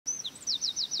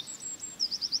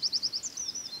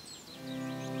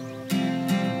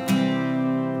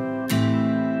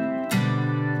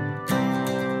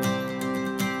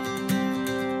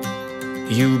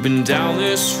You've been down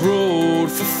this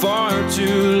road for far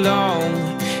too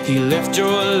long. He left your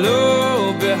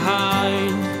love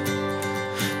behind,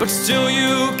 but still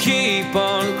you keep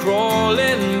on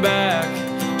crawling back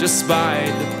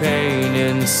despite the pain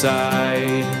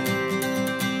inside.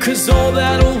 'Cause all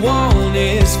that I want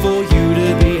is for you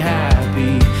to be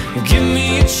happy. Give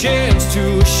me a chance to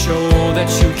show that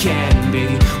you can be.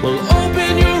 Well,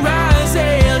 open your eyes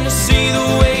and see the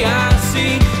way I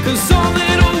see. 'Cause all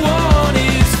that I want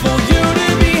is for you to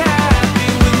be happy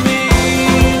with me.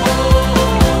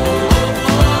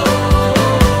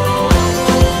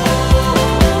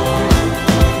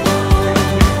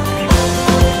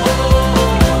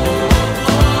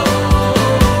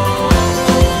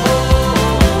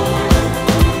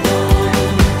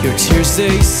 Your tears,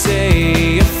 they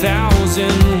say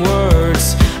 1,000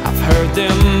 words. I've heard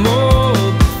them all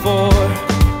before.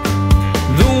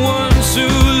 The ones who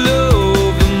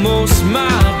love the most,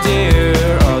 my dear,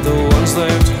 are the ones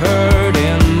left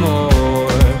hurting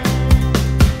more.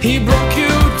 He broke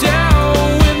you down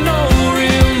with no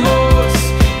remorse.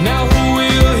 Now who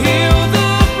will heal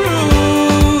the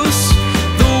bruise?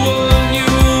 The one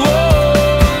you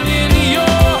want in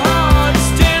your heart,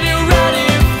 standing right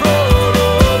in front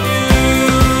of you.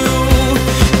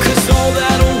 'Cause all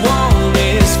that I want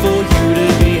is for you to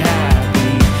be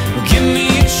happy. Give me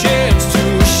a chance to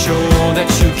show that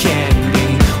you can be.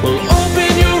 Well,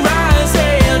 open your eyes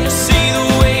and see the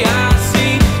way I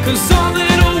see. 'Cause all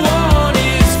that I want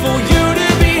is for you to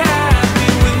be happy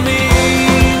with me.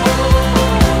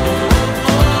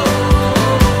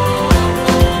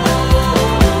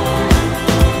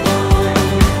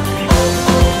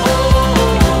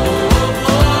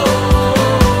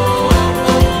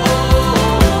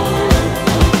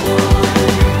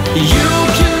 You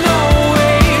can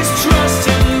always trust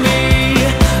in me.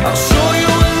 I'll show you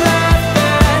a life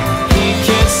that he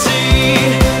can't see.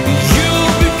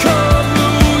 You'll become who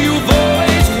you've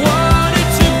always wanted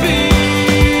to be.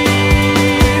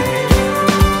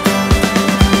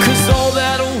 'Cause all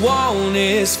that I want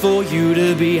is for you to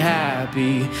be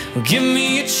happy. Give me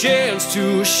a chance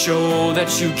to show that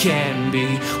you can be.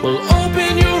 Well,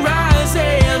 open your eyes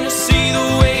and see the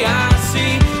way I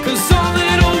see. 'Cause all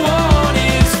that I want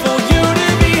is for you to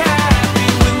be happy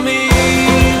with me.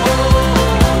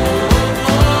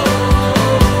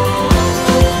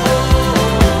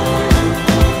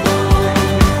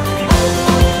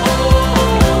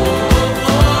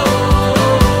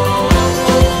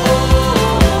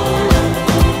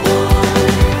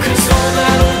 Cause all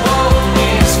that I want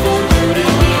is for you to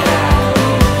be happy.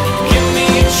 Give me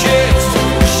a chance to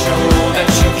show that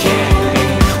you can be.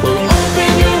 Well,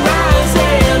 open your eyes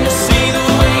and see the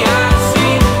way I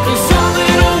see. 'Cause all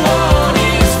that I want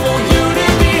is for you to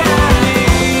be happy.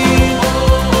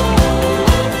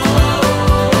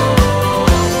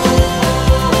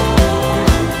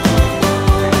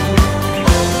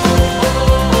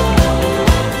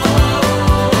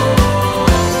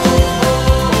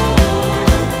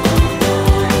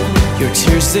 Your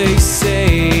tears, they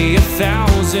say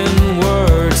 1,000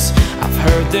 words. I've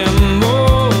heard them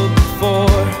all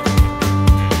before.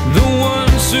 The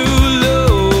ones who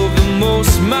love the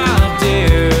most, my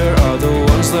dear, are the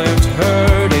ones left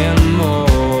hurting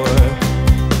more.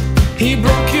 He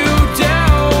broke you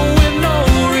down with no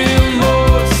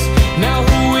remorse. Now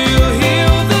who will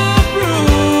heal the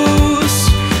bruise?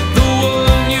 The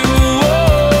one you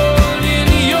want in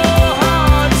your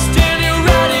heart, standing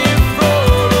right in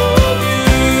front of you.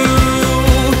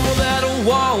 All that I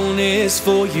want is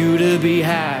for you to be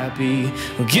happy.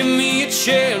 Give me a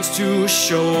chance to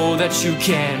show that you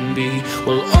can be.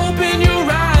 Well, open your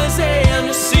eyes and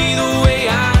see the way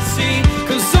I